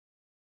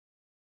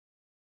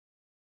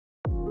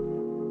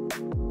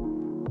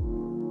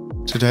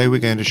Today we're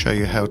going to show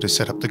you how to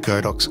set up the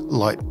Godox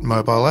Light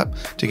mobile app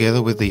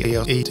together with the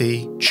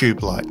LED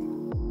tube light.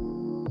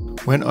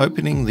 When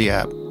opening the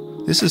app,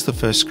 this is the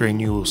first screen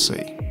you will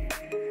see.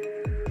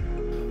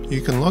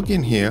 You can log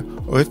in here,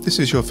 or if this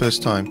is your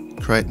first time,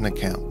 create an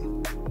account.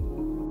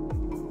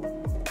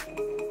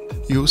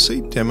 You will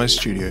see Demo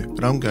Studio,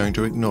 but I'm going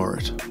to ignore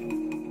it.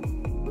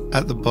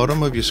 At the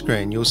bottom of your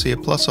screen you'll see a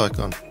plus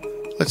icon.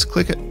 Let's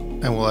click it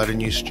and we'll add a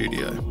new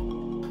studio.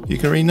 You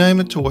can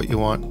rename it to what you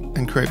want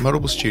and create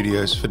multiple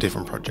studios for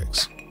different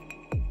projects.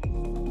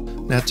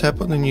 Now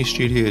tap on the new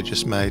studio you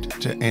just made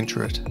to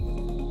enter it.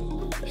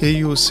 Here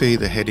you will see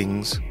the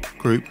headings,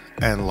 group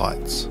and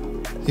lights.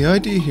 The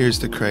idea here is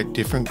to create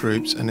different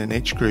groups, and in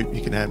each group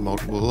you can add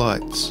multiple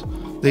lights.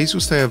 These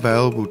will stay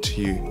available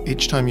to you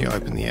each time you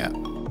open the app.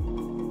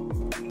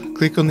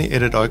 Click on the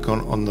edit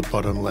icon on the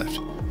bottom left.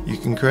 You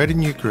can create a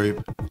new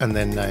group and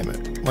then name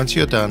it. Once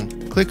you're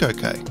done, click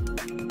OK.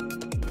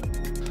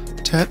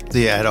 Tap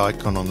the add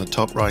icon on the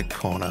top right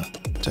corner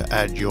to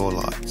add your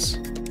lights.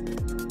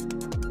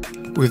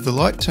 With the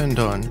light turned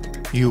on,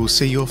 you will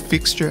see your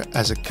fixture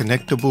as a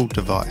connectable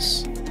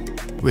device.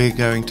 We're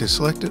going to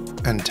select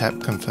it and tap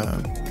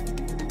confirm.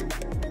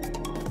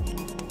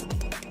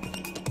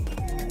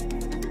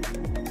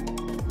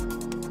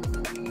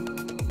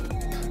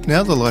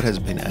 Now the light has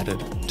been added,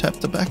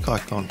 tap the back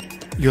icon.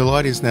 Your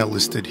light is now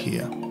listed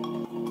here,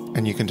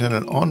 and you can turn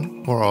it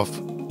on or off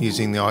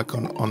using the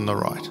icon on the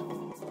right.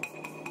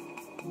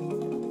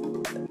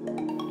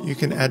 You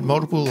can add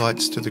multiple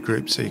lights to the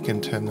group so you can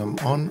turn them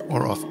on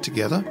or off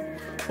together,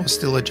 or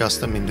still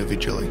adjust them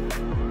individually.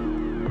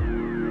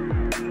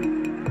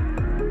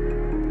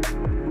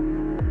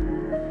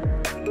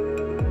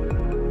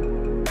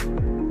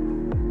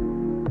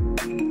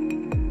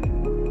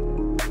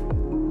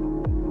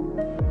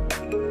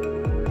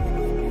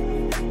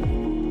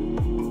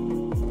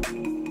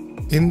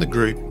 In the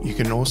group, you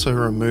can also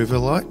remove a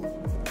light,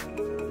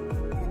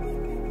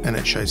 and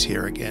it shows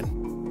here again.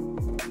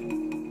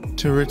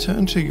 To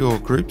return to your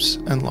groups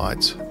and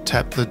lights,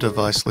 tap the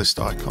device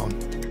list icon.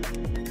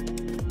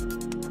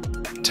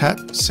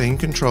 Tap Scene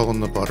Control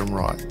on the bottom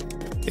right.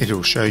 It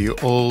will show you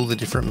all the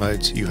different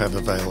modes you have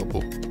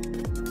available.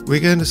 We're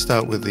going to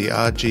start with the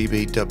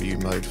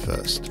RGBW mode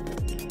first.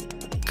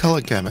 Color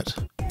gamut.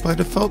 By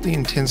default, the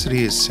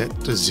intensity is set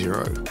to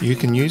 0. You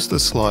can use the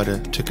slider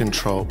to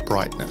control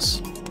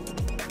brightness.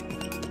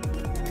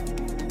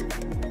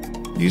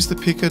 Use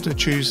the picker to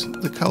choose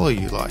the color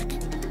you like.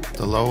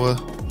 The lower,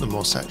 the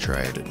more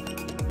saturated.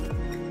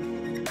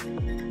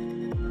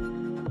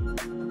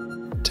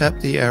 Tap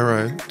the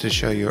arrow to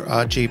show your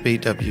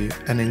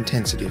RGBW and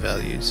intensity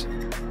values.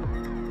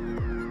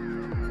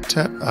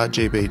 Tap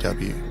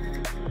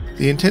RGBW.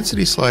 The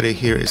intensity slider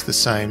here is the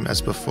same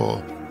as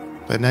before,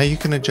 but now you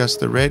can adjust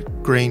the red,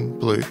 green,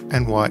 blue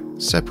and white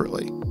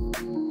separately.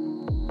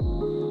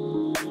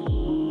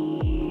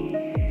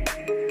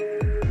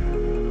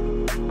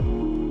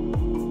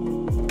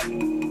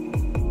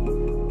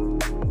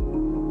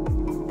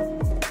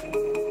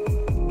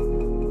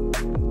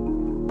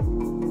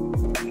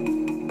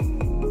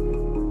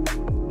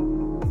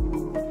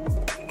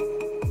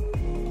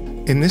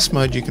 In this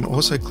mode you can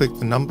also click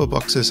the number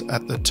boxes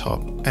at the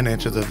top and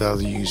enter the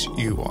values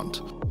you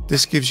want.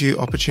 This gives you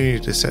opportunity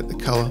to set the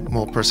color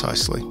more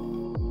precisely.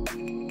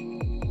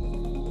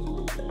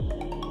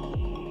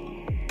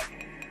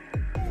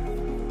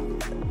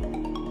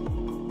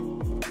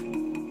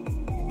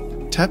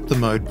 Tap the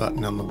mode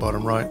button on the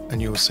bottom right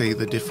and you will see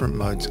the different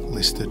modes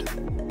listed.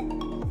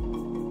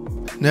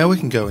 Now we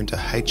can go into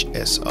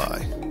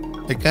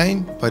HSI.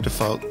 Again, by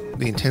default,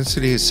 the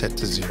intensity is set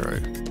to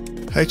 0.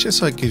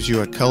 HSI gives you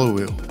a color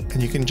wheel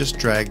and you can just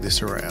drag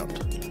this around.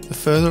 The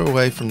further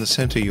away from the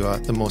center you are,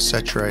 the more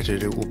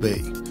saturated it will be,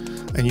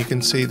 and you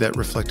can see that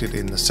reflected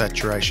in the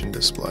saturation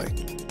display.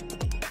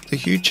 The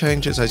hue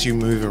changes as you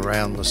move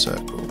around the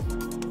circle.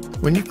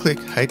 When you click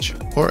H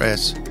or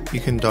S, you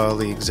can dial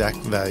the exact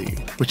value,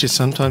 which is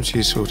sometimes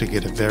useful to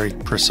get a very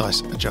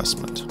precise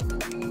adjustment.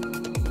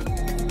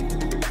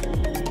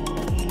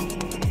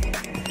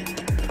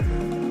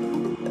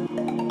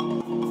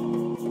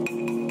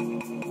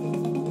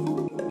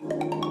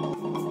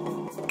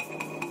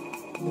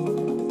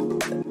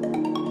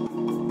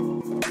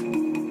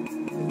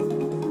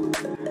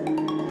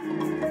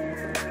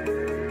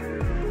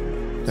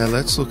 Now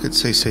let's look at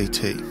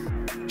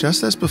CCT.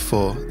 Just as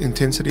before,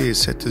 intensity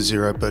is set to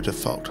 0 by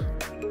default.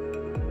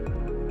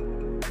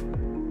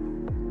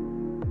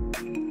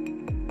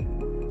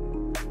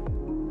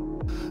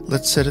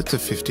 Let's set it to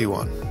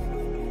 51.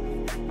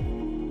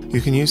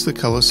 You can use the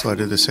color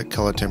slider to set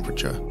color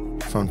temperature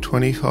from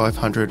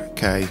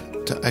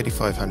 2500K to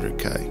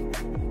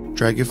 8500K.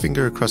 Drag your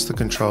finger across the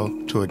control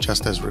to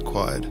adjust as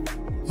required.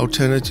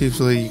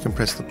 Alternatively, you can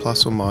press the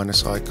plus or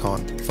minus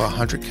icon for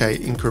 100K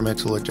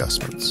incremental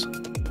adjustments.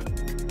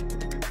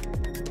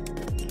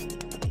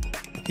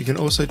 You can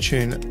also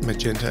tune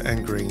magenta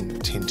and green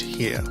tint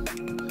here.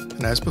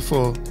 And as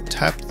before,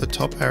 tap the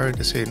top arrow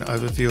to see an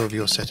overview of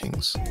your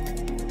settings.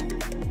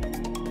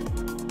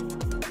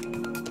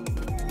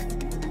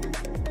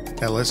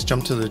 Now let's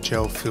jump to the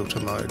gel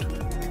filter mode.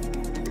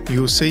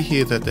 You will see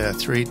here that there are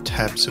 3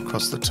 tabs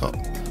across the top: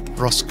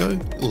 Roscoe,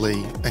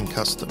 Lee and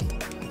Custom.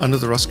 Under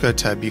the Roscoe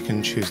tab you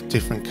can choose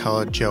different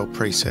coloured gel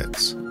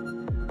presets.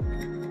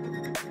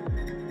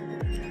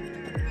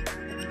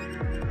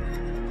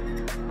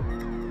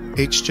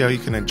 Each gel you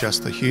can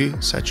adjust the hue,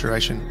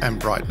 saturation and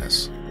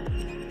brightness.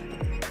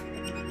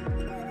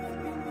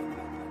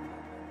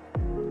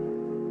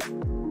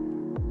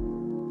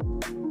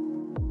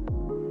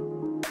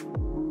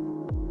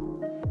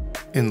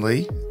 In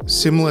Lee,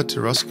 similar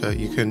to Roscoe,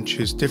 you can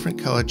choose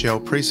different colour gel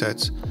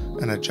presets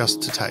and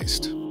adjust to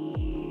taste.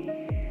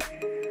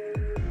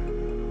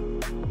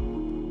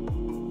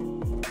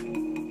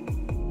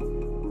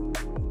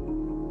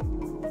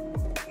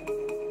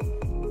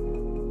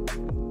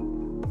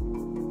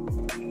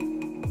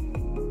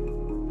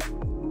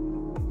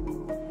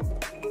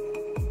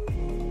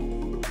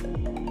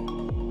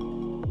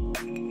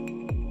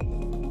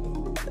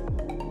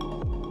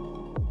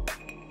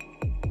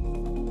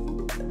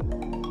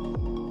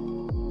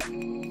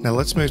 Now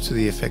let's move to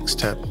the Effects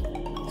tab.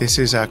 This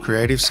is our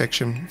creative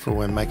section for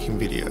when making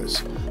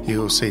videos.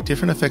 You will see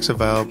different effects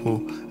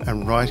available,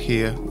 and right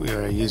here we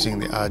are using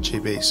the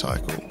RGB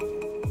cycle.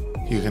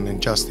 You can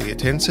adjust the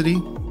intensity.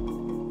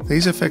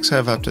 These effects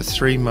have up to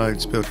 3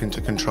 modes built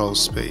into control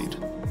speed,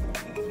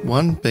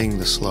 1 being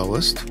the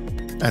slowest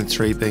and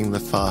 3 being the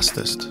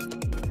fastest.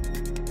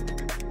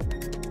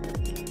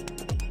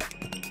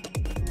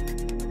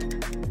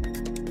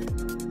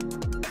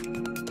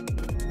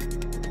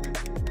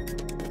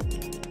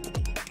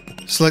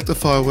 Select the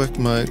firework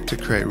mode to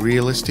create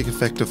realistic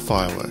effect of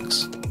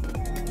fireworks.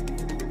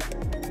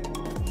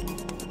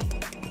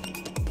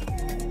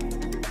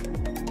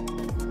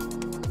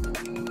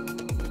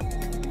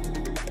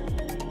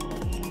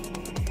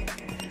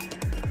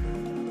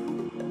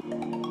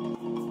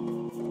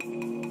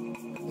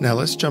 Now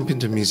let's jump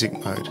into music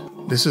mode.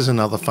 This is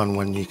another fun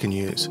one you can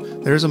use.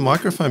 There is a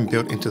microphone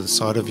built into the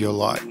side of your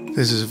light.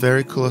 This is a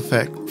very cool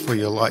effect for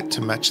your light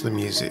to match the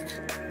music,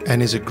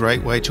 and is a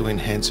great way to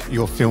enhance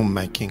your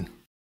filmmaking.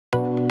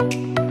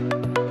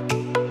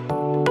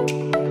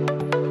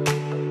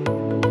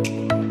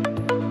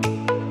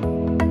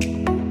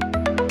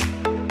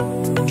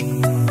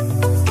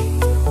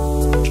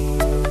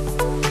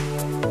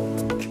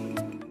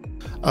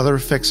 Other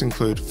effects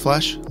include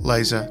flash,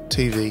 laser,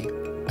 TV,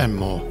 and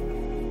more.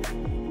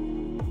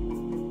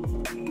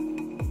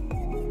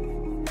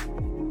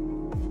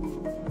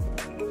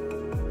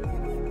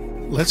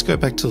 Let's go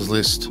back to the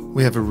list.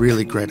 We have a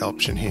really great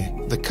option here,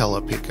 the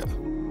color picker.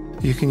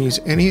 You can use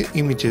any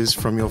images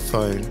from your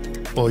phone,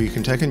 or you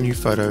can take a new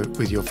photo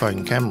with your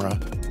phone camera.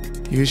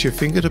 Use your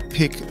finger to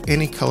pick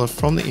any color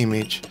from the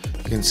image.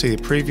 You can see a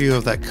preview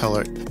of that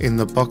color in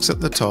the box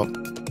at the top.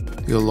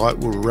 Your light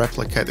will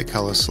replicate the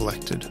color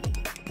selected.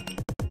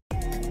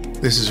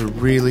 This is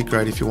really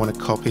great if you want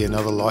to copy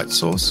another light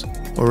source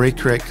or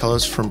recreate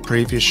colors from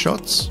previous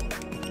shots.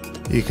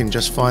 You can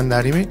just find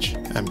that image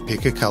and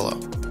pick a color.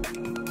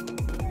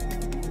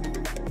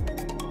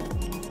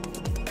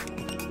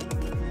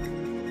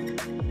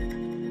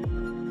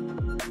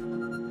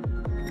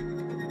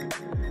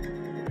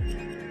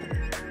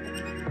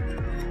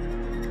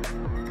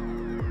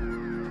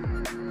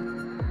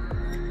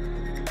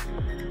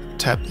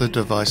 Tap the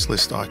device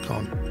list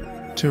icon.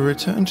 To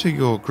return to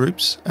your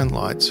groups and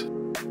lights,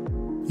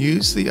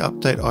 use the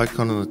update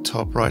icon in the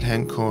top right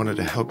hand corner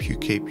to help you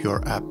keep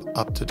your app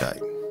up to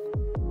date.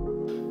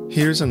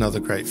 Here's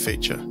another great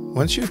feature.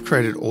 Once you've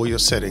created all your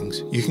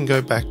settings, you can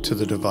go back to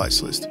the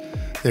device list.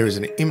 There is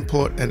an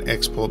import and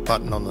export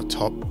button on the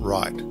top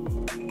right.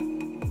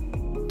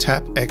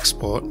 Tap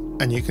export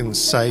and you can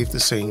save the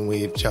scene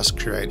we've just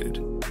created.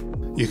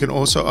 You can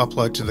also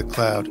upload to the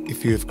cloud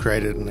if you have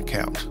created an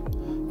account.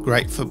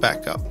 Great for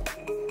backup.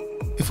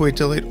 If we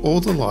delete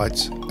all the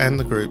lights and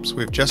the groups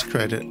we've just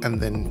created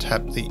and then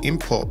tap the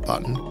import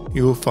button,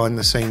 you will find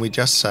the scene we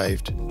just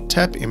saved,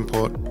 tap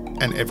import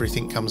and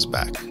everything comes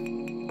back.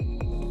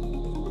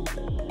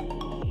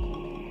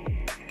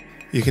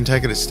 You can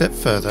take it a step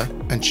further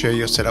and share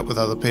your setup with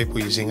other people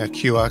using a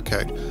QR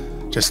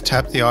code. Just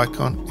tap the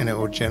icon and it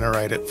will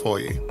generate it for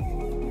you.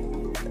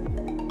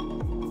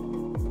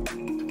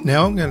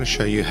 Now I'm going to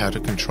show you how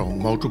to control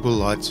multiple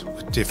lights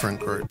with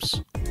different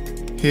groups.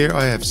 Here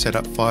I have set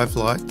up 5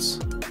 lights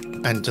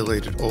and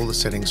deleted all the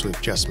settings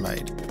we've just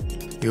made.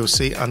 You'll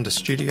see under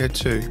Studio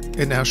 2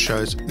 it now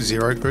shows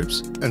 0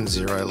 groups and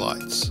 0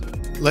 lights.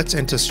 Let's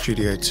enter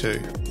Studio 2.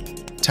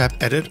 Tap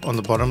Edit on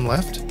the bottom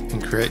left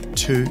and create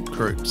 2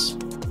 groups.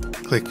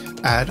 Click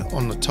Add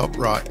on the top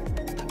right.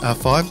 Our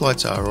 5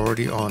 lights are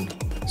already on,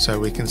 so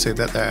we can see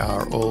that they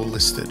are all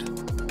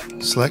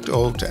listed. Select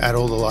all to add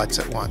all the lights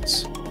at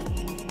once.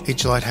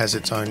 Each light has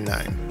its own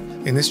name.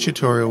 In this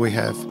tutorial we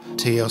have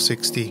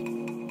TL60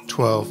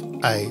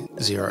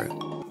 12A0,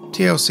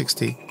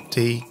 TL60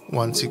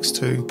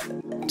 D162,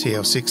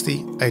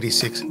 TL60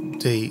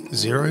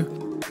 86D0,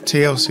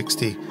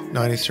 TL60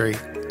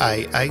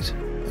 93A8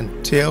 and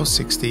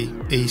TL60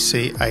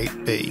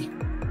 EC8B.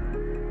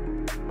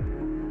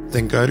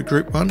 Then go to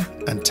Group 1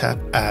 and tap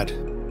Add.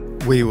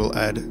 we will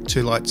add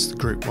 2 lights to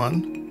group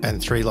 1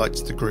 and 3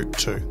 lights to group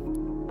 2.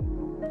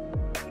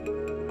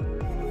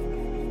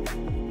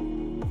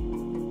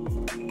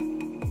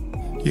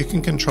 You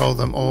can control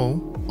them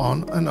all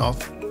on and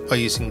off by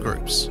using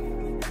groups.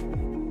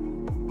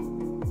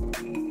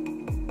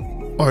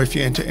 Or if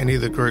you enter any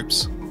of the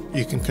groups,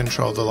 you can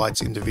control the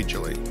lights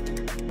individually.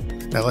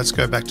 Now let's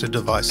go back to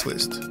device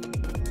list.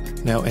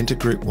 Now enter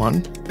group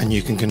 1 and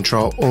you can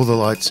control all the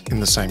lights in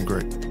the same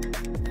group.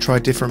 Try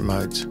different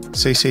modes,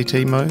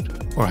 CCT mode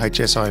or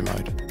HSI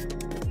mode.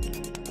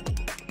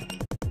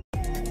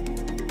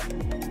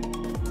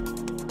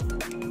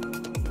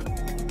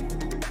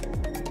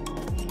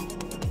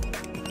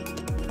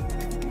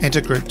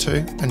 Enter group 2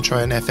 and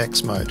try an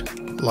FX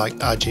mode, like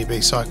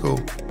RGB cycle.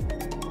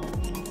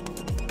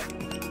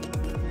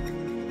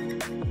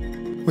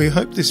 We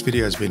hope this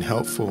video has been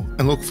helpful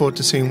and look forward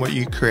to seeing what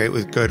you create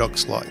with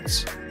Godox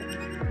lights.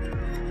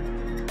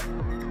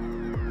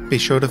 Be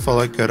sure to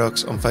follow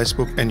Godox on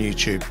Facebook and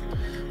YouTube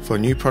for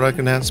new product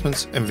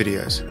announcements and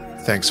videos.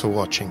 Thanks for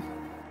watching.